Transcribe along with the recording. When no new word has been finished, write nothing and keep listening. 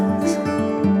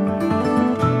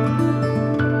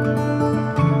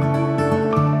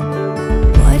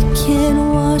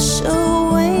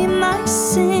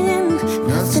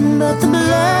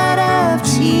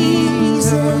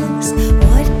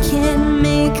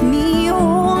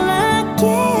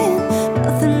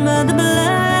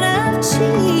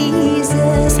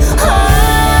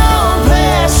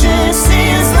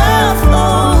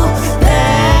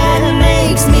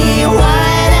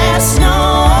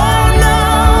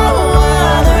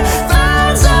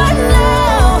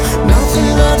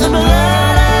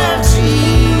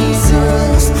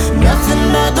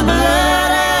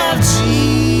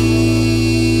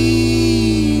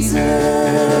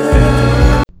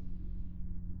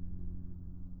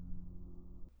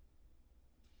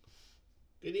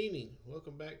Good evening.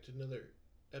 Welcome back to another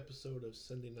episode of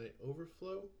Sunday Night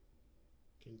Overflow.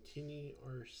 Continuing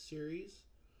our series.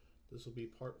 This will be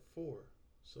part 4.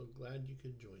 So glad you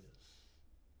could join us.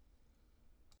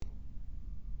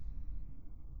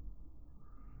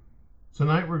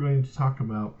 Tonight we're going to talk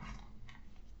about,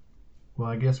 well,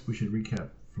 I guess we should recap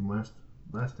from last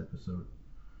episode.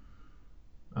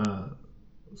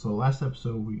 So last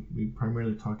episode we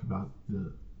primarily talked about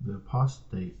the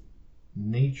apostate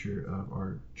nature of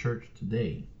our church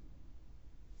today.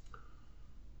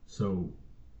 So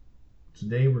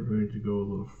today we're going to go a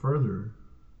little further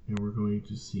and we're going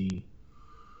to see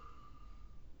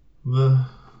the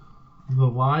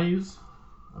lies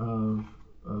of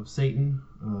Satan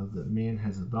that man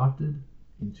has adopted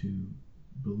into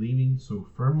believing so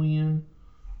firmly in,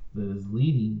 that is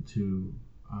leading to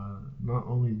not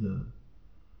only the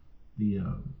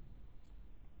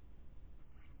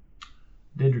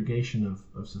degradation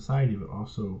of society, but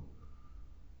also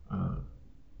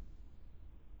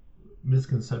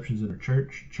misconceptions in our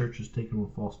church. Churches taken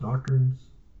with false doctrines.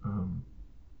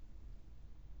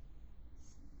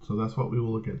 So that's what we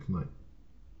will look at tonight.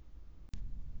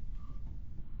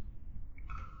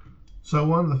 So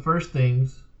one of the first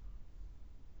things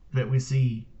that we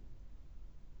see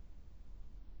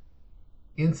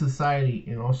in society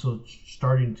and also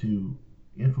starting to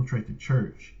infiltrate the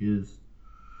church is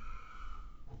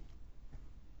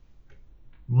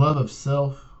love of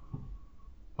self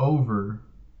over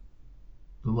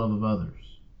the love of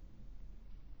others.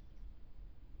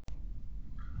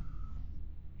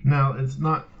 Now, it's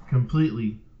not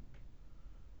completely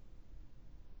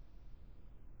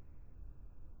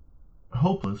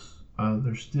hopeless.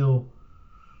 There's still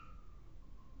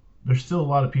a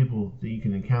lot of people that you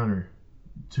can encounter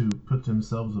to put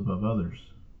themselves above others.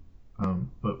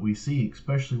 But we see,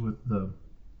 especially with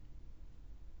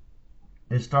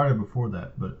it started before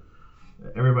that, but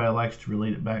everybody likes to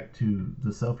relate it back to the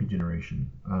selfie generation.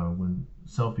 When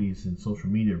selfies and social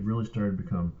media really started to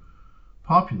become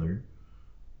popular,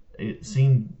 it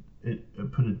seemed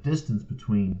it put a distance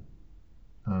between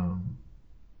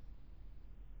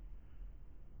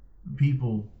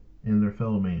people and their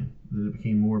fellow man, that it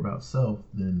became more about self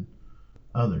than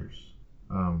others.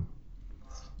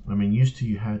 Used to,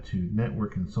 you had to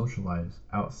network and socialize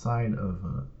outside of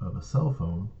a cell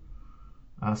phone,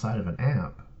 outside of an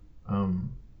app,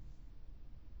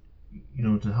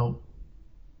 to help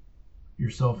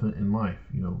yourself in life,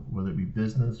 whether it be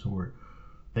business or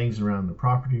things around the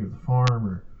property or the farm,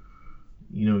 or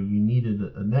you needed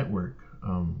a network,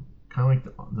 kind of like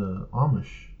the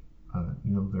Amish,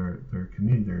 their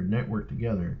community, their network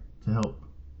together to help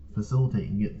facilitate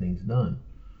and get things done.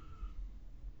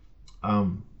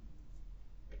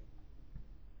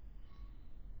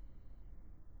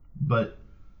 But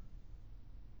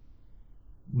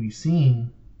we've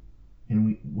seen,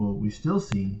 and we still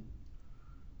see,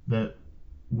 that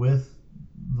with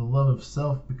the love of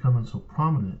self becoming so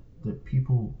prominent, that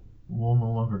people will no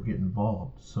longer get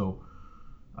involved. So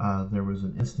there was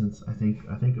an instance. I think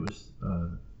it was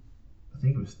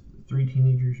 3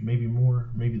 teenagers, maybe more,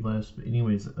 maybe less. But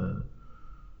anyways,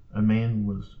 a man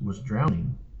was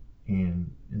drowning,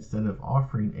 and instead of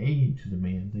offering aid to the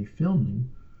man, they filmed him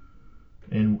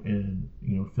and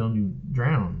filmed him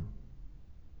drown.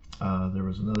 There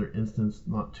was another instance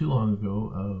not too long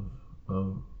ago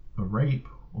of a rape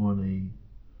on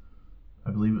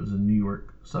I believe it was a New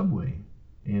York subway,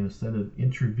 and instead of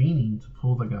intervening to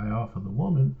pull the guy off of the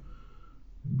woman,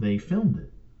 they filmed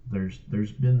it.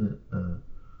 There's been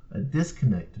a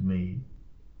disconnect made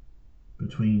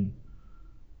between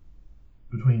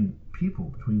people,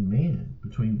 between man,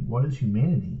 between what is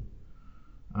humanity.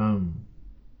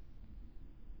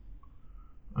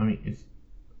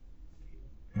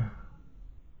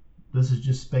 This is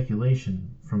just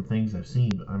speculation from things I've seen.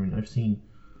 But I've seen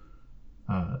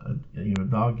a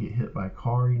dog get hit by a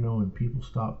car, and people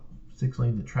stop 6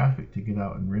 lanes of traffic to get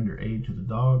out and render aid to the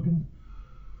dog,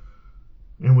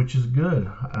 and which is good.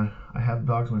 I have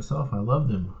dogs myself. I love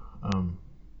them.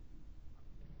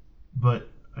 But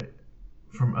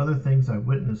from other things I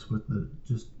witnessed with the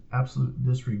just absolute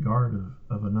disregard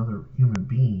of another human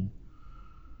being,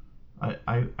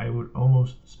 I would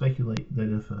almost speculate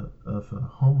that if a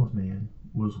homeless man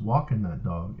was walking that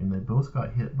dog and they both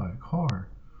got hit by a car,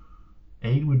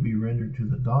 aid would be rendered to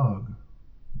the dog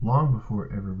long before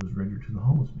it ever was rendered to the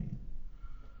homeless man.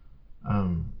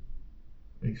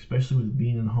 Especially with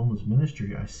being in homeless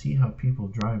ministry, I see how people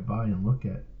drive by and look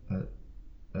at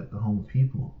the homeless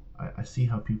people. I see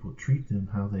how people treat them,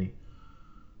 how they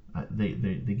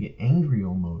get angry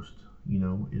almost.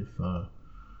 If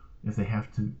if they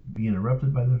have to be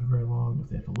interrupted by them for very long, if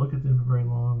they have to look at them for very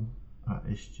long.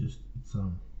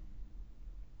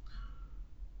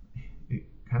 It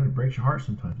kind of breaks your heart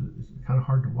sometimes. It's kind of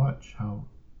hard to watch how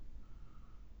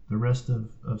the rest of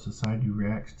society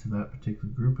reacts to that particular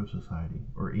group of society,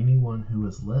 or anyone who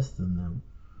is less than them,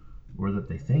 or that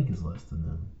they think is less than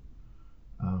them.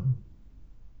 Um,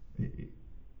 it,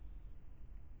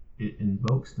 it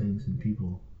invokes things in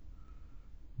people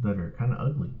that are kind of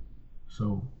ugly.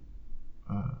 So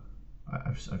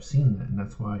I've seen that, and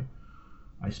that's why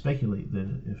I speculate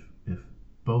that if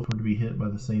both were to be hit by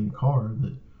the same car,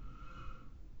 that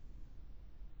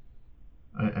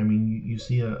I mean, you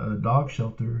see a dog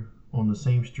shelter on the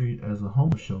same street as a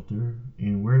homeless shelter,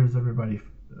 and where does everybody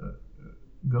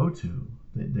go to?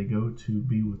 They go to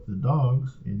be with the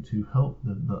dogs and to help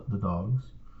the dogs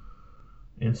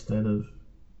instead of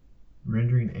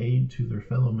rendering aid to their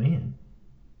fellow man.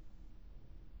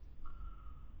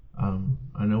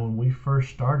 I know when we first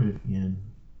started in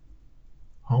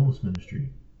homeless ministry,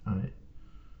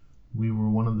 we were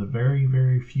one of the very,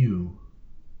 very few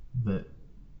that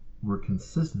were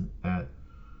consistent at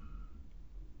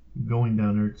going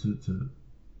down there to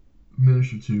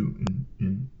minister to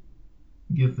and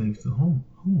give things to the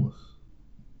homeless.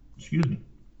 Excuse me.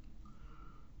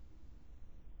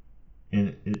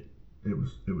 And it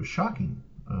was shocking.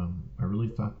 I really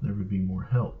thought there would be more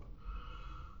help.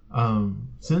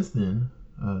 Since then,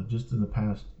 just in the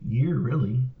past year,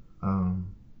 really,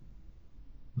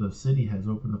 the city has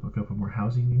opened up a couple more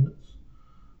housing units,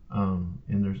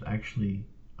 and there's actually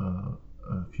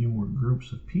a few more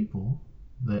groups of people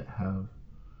that have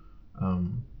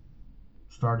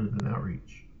started an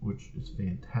outreach, which is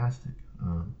fantastic,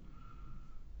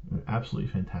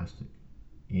 absolutely fantastic.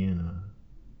 And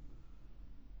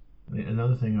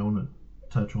another thing I want to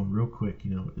touch on real quick,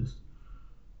 is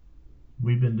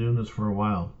we've been doing this for a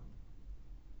while,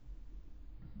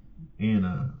 and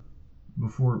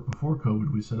before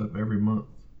COVID, we set up every month,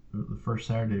 the first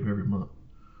Saturday of every month.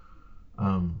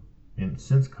 And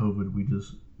since COVID, we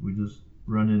just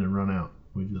run in and run out.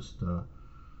 We just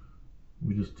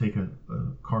take a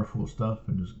car full of stuff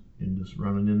and just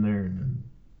run it in there and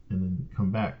then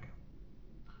come back.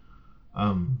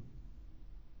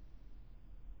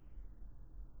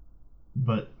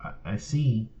 But I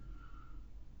see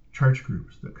church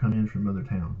groups that come in from other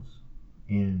towns,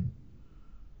 and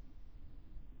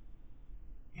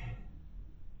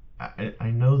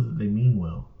I know that they mean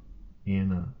well,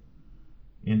 and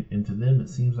to them it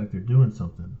seems like they're doing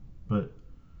something, but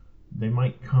they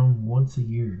might come once a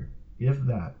year, if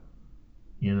that,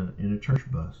 in a church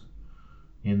bus,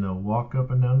 and they'll walk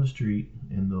up and down the street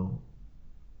and they'll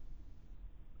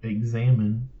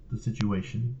examine the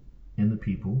situation and the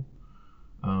people.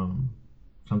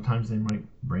 Sometimes they might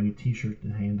bring a t-shirt to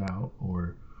hand out,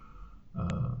 or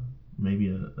maybe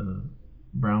a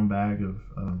brown bag of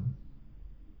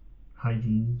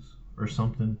hygienes or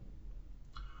something.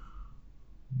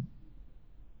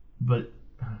 But,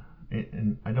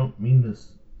 and I don't mean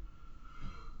this,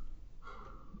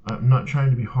 I'm not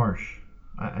trying to be harsh.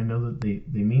 I know that they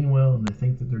mean well and they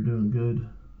think that they're doing good,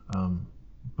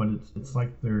 but it's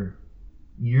like their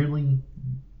yearly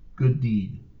good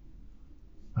deed.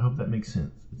 I hope that makes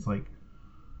sense.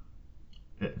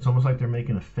 It's almost like they're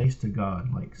making a face to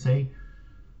God, like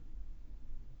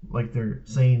they're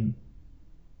saying,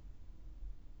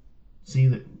 see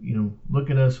that,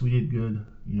 look at us, we did good.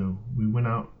 We went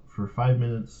out for 5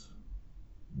 minutes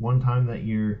one time that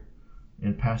year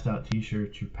and passed out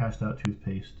t-shirts or passed out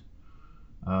toothpaste,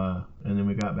 and then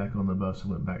we got back on the bus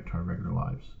and went back to our regular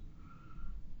lives.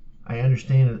 I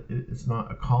understand it's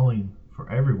not a calling for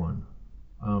everyone,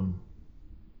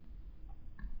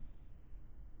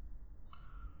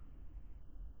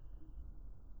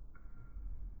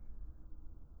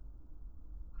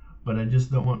 but I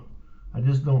just don't,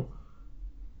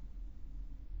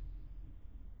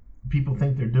 people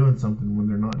think they're doing something when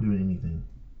they're not doing anything.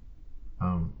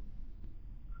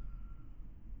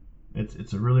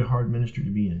 It's a really hard ministry to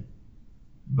be in,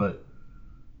 but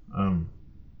I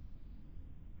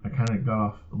kind of got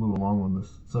off a little long on this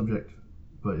subject,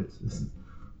 but it's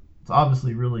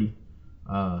obviously really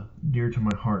dear to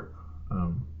my heart.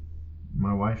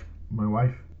 My wife,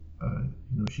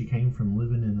 she came from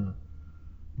living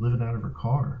out of her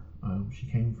car. She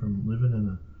came from living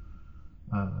in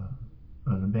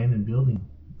an abandoned building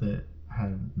that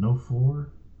had no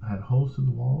floor, had holes through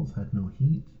the walls, had no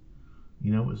heat.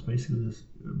 It was basically just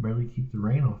barely keep the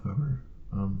rain off of her.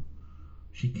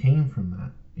 She came from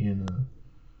that, and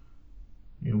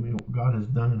what God has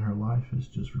done in her life is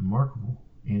just remarkable.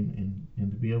 And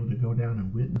to be able to go down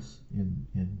and witness and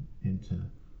to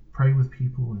pray with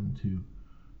people and to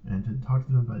talk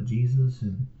to them about Jesus,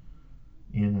 and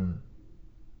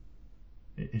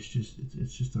it's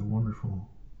just a wonderful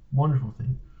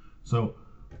thing. So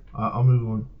I'll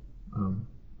move on.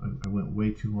 I went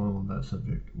way too long on that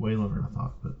subject, way longer than I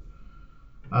thought. But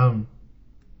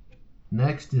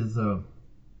next is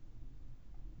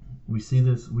we see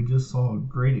this. We just saw a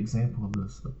great example of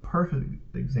this, a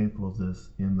perfect example of this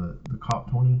in the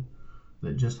COP20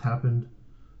 that just happened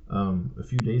a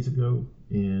few days ago,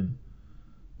 and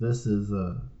this is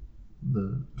the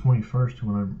 21st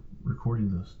when I'm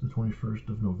recording this, the 21st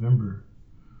of November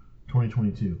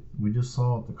 2022. We just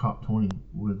saw at the COP20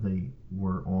 where they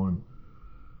were on,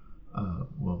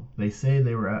 well, they say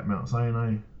they were at Mount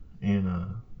Sinai, and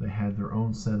they had their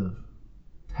own set of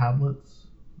tablets,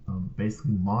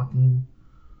 basically mocking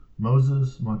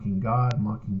Moses, mocking God,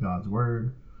 mocking God's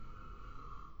word.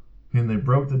 And they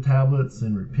broke the tablets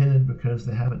and repented because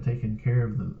they haven't taken care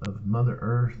of Mother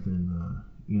Earth, and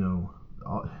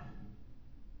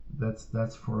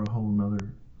that's for a whole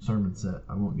nother sermon set.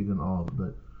 I won't get into all of it,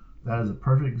 but that is a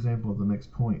perfect example of the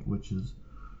next point, which is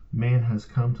man has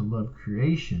come to love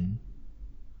creation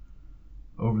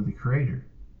over the Creator.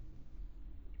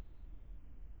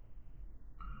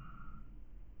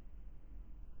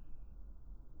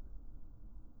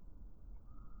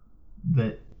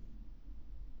 That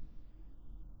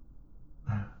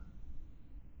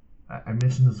I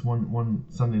mentioned this one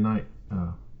Sunday night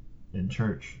in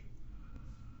church.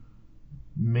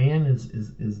 Man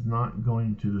is not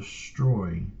going to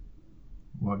destroy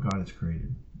what God has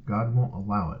created. God won't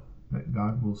allow it. That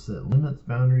God will set limits,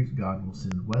 boundaries. God will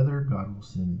send weather. God will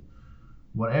send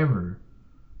whatever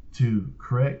to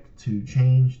correct, to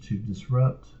change, to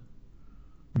disrupt.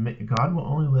 God will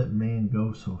only let man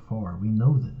go so far. We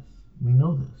know this.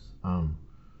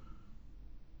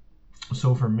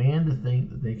 So for man to think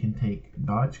that they can take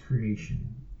God's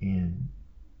creation and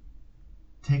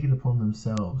take it upon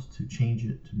themselves to change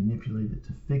it, to manipulate it,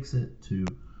 to fix it, to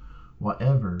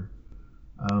whatever,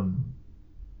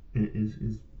 it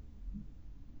is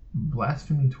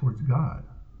blasphemy towards God.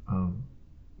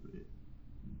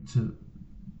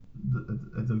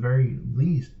 At the very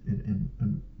least,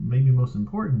 and maybe most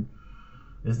important,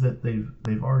 is that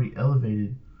they've already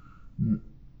elevated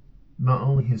not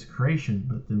only his creation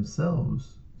but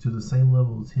themselves to the same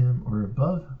level as him or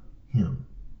above him.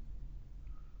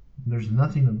 There's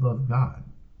nothing above God.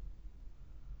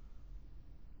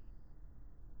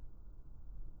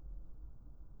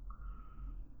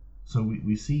 So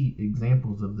we see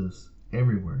examples of this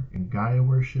everywhere in Gaia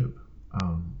worship,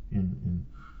 in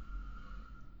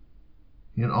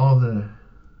all the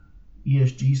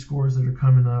ESG scores that are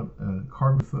coming up,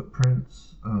 carbon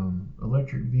footprints,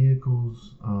 electric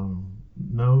vehicles,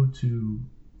 no to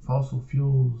fossil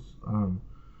fuels.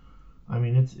 I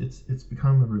mean, it's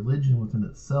become a religion within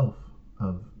itself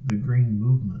of the green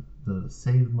movement, the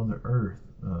Save Mother Earth.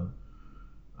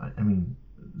 I mean,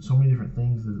 so many different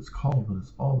things that it's called, but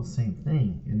it's all the same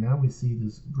thing. And now we see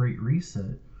this great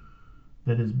reset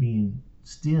that is being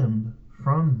stemmed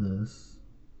from this,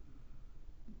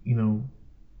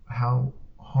 how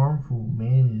harmful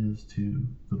man is to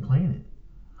the planet,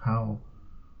 how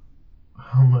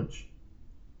much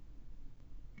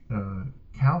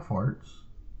cow farts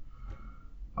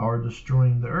are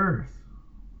destroying the earth,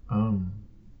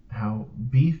 how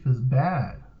beef is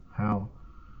bad, how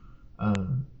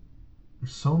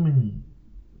so many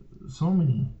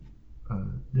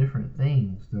different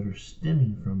things that are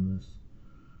stemming from this,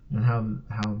 and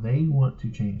how they want to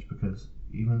change, because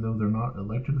even though they're not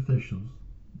elected officials,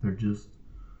 they're just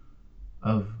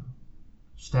of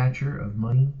stature, of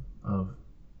money, of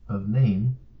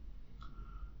name,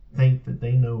 think that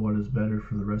they know what is better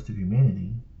for the rest of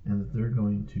humanity, and that they're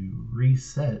going to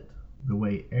reset the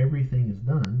way everything is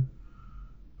done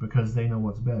because they know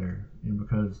what's better and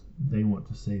because they want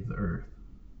to save the earth.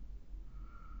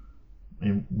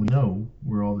 And we know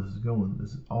where all this is going.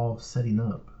 This is all setting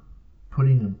up,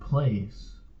 putting in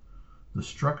place the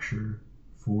structure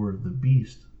for the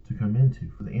beast to come into,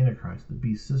 for the Antichrist, the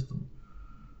beast system.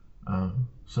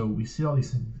 So we see all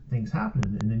these things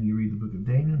happen, and then you read the book of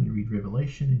Daniel, and you read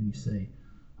Revelation, and you say,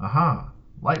 aha,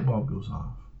 light bulb goes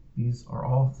off. These are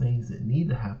all things that need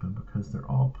to happen because they're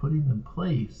all putting in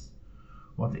place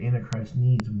what the Antichrist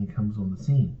needs when he comes on the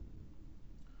scene.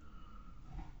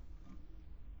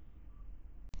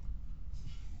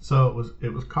 So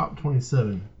it was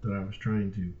COP27 that I was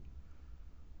trying to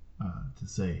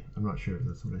say. I'm not sure if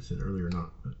that's what I said earlier or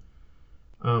not, but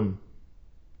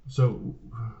so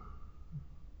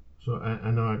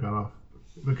I know I got off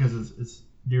because it's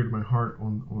dear to my heart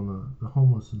on the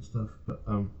homeless and stuff. But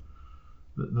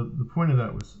the point of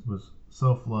that was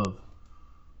self-love,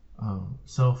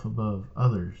 self above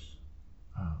others,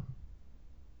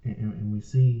 and we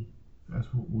see, as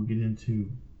we'll get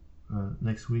into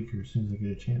next week, or as soon as I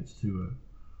get a chance to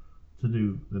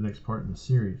do the next part in the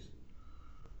series.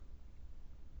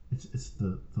 It's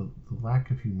the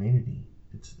lack of humanity.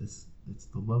 It's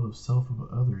the love of self of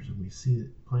others, and we see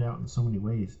it play out in so many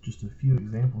ways. Just a few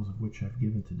examples of which I've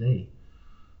given today.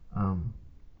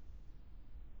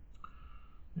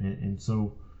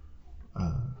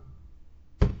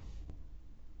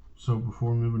 So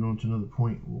before moving on to another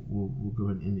point, we'll go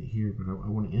ahead and end it here. But I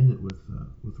want to end it with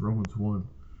Romans 1.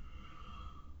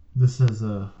 This says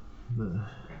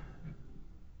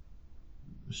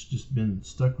it's just been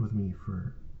stuck with me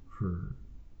for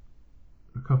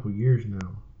a couple years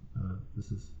now.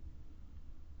 This is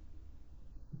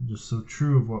just so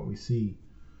true of what we see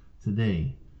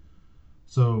today.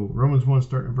 So Romans 1,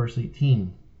 starting in verse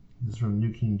 18. This is from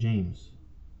New King James.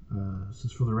 It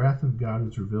says, "For the wrath of God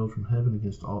is revealed from heaven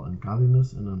against all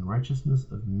ungodliness and unrighteousness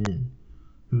of men,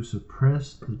 who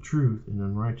suppress the truth in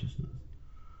unrighteousness,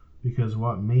 because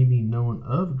what may be known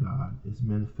of God is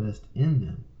manifest in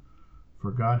them,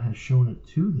 for God has shown it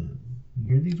to them." You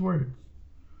hear these words.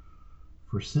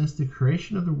 "For since the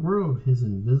creation of the world, his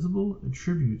invisible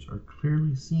attributes are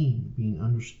clearly seen, being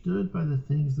understood by the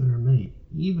things that are made,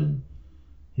 even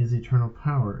his eternal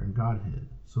power and Godhead,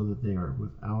 so that they are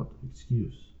without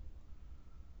excuse.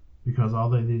 Because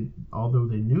although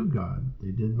they knew God,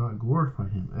 they did not glorify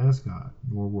him as God,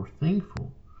 nor were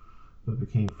thankful, but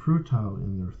became futile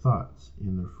in their thoughts,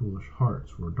 and their foolish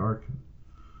hearts were darkened.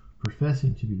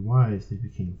 Professing to be wise, they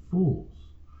became fools,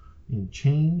 and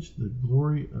changed the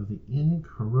glory of the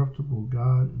incorruptible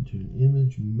God into an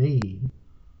image made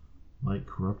like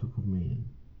corruptible man,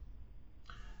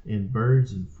 and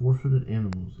birds and four-footed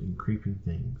animals and creeping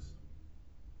things."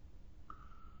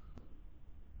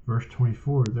 Verse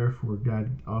 24, "Therefore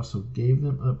God also gave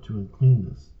them up to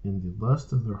uncleanness in the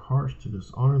lust of their hearts, to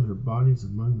dishonor their bodies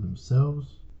among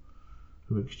themselves,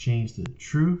 who exchanged the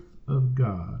truth of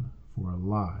God for a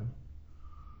lie,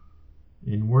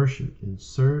 and worshipped and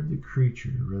served the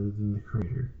creature rather than the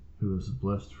Creator, who is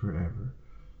blessed forever.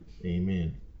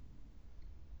 Amen."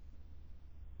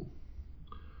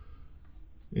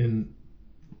 And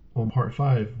on part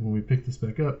 5, when we pick this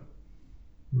back up,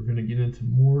 we're going to get into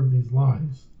more of these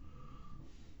lies.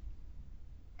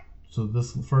 So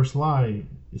this first lie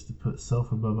is to put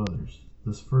self above others.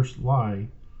 This first lie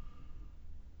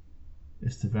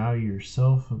is to value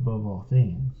yourself above all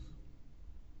things.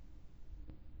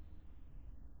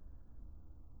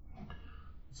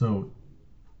 So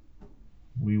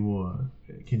we will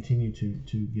continue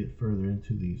to get further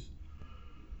into these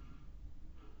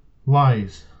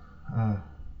lies. And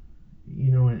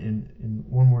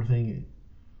one more thing.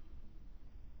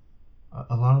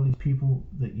 A lot of these people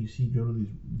that you see go to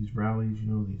these rallies,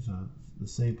 the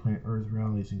Save Planet Earth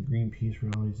rallies and Greenpeace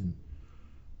rallies,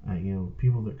 and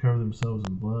people that cover themselves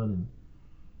in blood and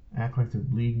act like they're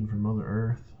bleeding from Mother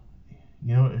Earth.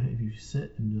 If you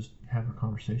sit and just have a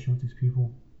conversation with these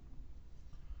people,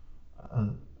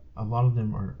 a lot of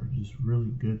them are just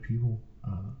really good people.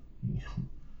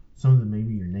 Some of them may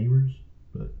be your neighbors,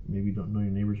 but maybe you don't know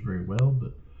your neighbors very well.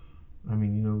 But I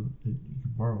mean, you can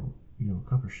borrow a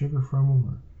cup of sugar from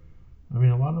them, or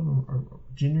a lot of them are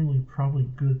genuinely probably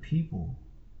good people,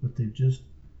 but they've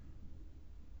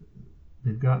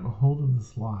gotten a hold of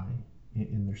this lie,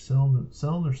 and they're selling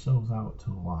themselves out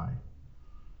to a lie,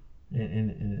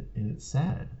 and it's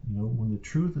sad, when the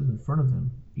truth is in front of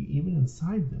them, even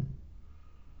inside them,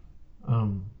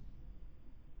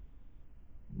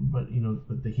 but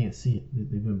they can't see it.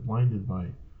 They've been blinded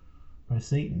by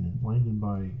Satan, and blinded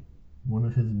by one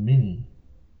of his many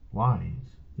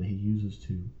lies that he uses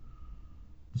to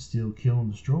steal, kill,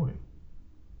 and destroy.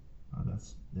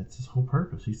 That's his whole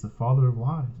purpose. He's the father of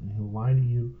lies, and he'll lie to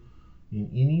you in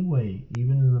any way,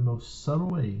 even in the most subtle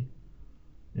way,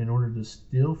 in order to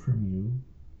steal from you,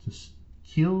 to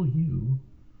kill you,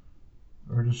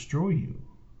 or destroy you.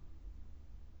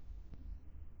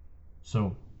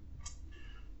 So,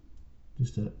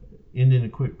 just to end in a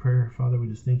quick prayer. Father, we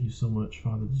just thank you so much,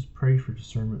 Father. Just pray for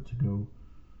discernment to go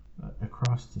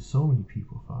across to so many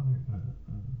people, Father,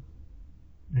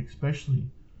 especially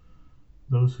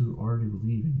those who already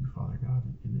believe in you, Father God,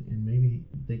 and maybe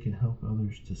they can help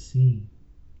others to see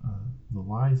the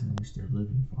lies in which they're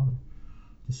living, Father,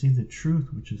 to see the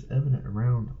truth which is evident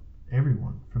around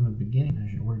everyone from the beginning,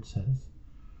 as your word says,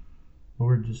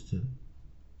 Lord, just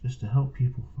to help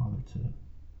people, Father,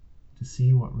 to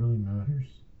see what really matters,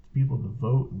 to be able to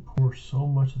vote and pour so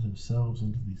much of themselves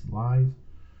into these lies,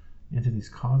 into these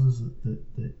causes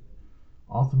that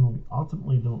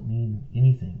ultimately don't mean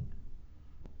anything,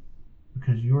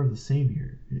 because you're the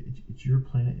Savior. It's your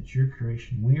planet, it's your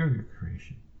creation. We are your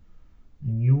creation.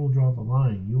 And you will draw the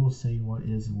line. You will say what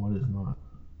is and what is not.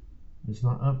 It's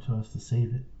not up to us to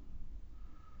save it.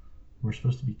 We're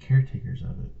supposed to be caretakers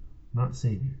of it, not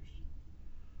saviors.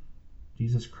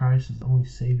 Jesus Christ is the only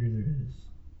Savior there is.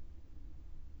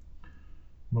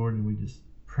 Lord, and we just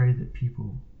pray that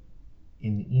people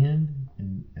in the end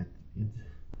and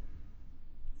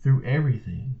through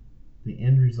everything, the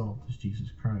end result is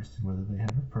Jesus Christ, and whether they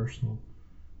have a personal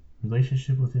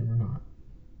relationship with Him or not,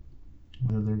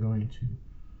 whether they're going to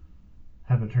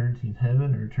have eternity in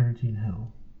heaven or eternity in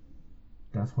hell,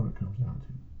 that's what it comes down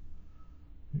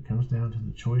to. It comes down to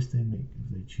the choice they make if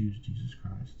they choose Jesus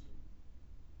Christ.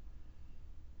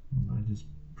 And I just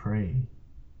pray,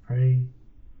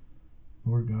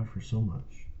 Lord God, for so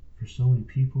much, for so many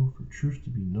people, for truth to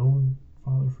be known,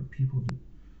 Father, for people to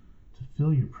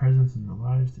feel your presence in their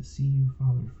lives, to see you,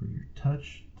 Father, for your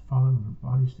touch, Father, on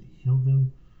their bodies, to heal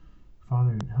them,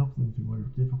 Father, and help them through whatever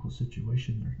difficult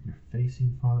situation they're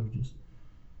facing, Father,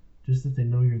 just that they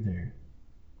know you're there.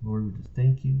 Lord, we just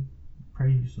thank you,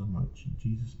 praise you so much, in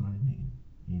Jesus' mighty name,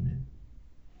 amen.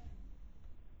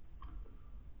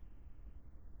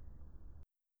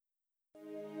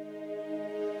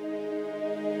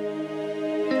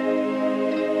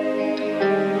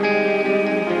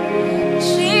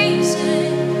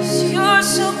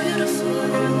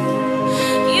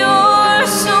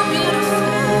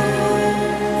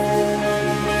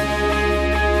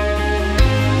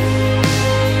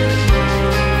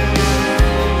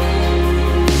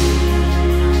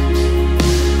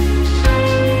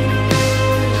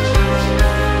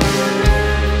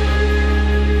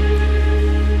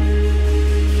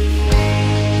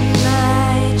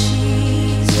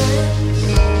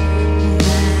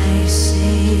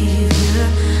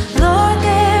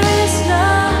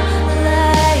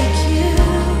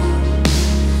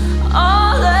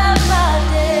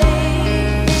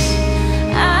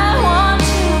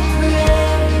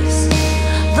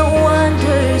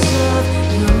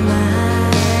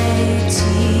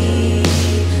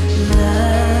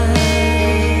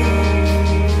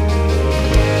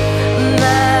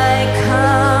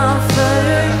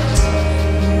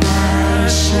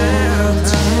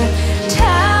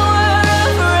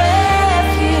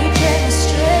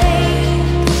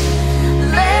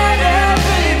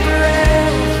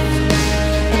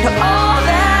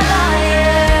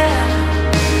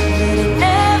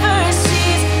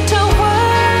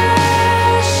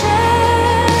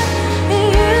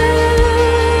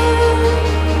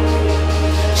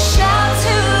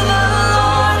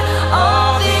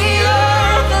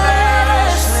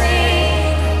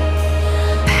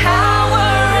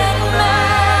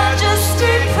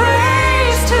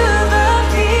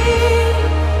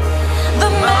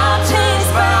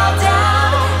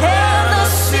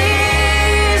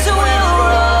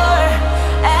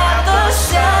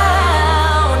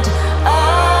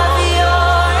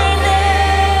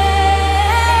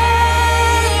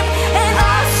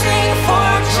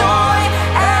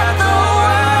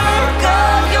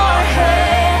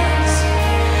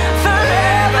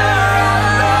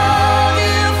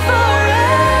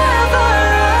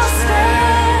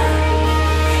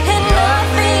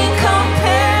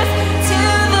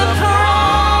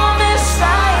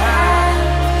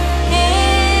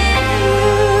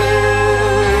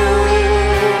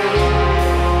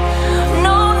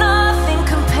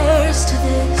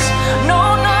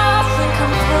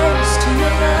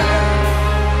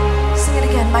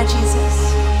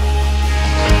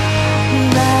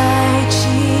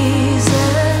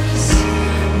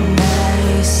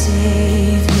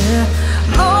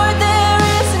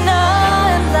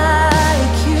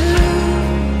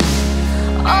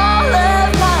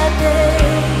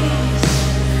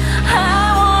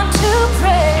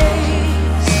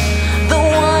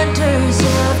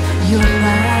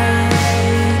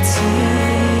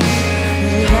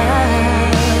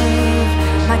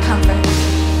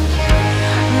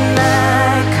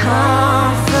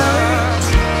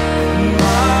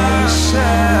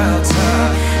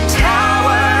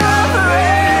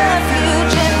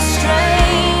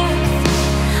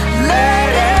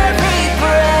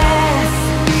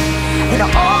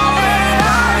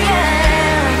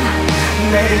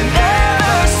 Let it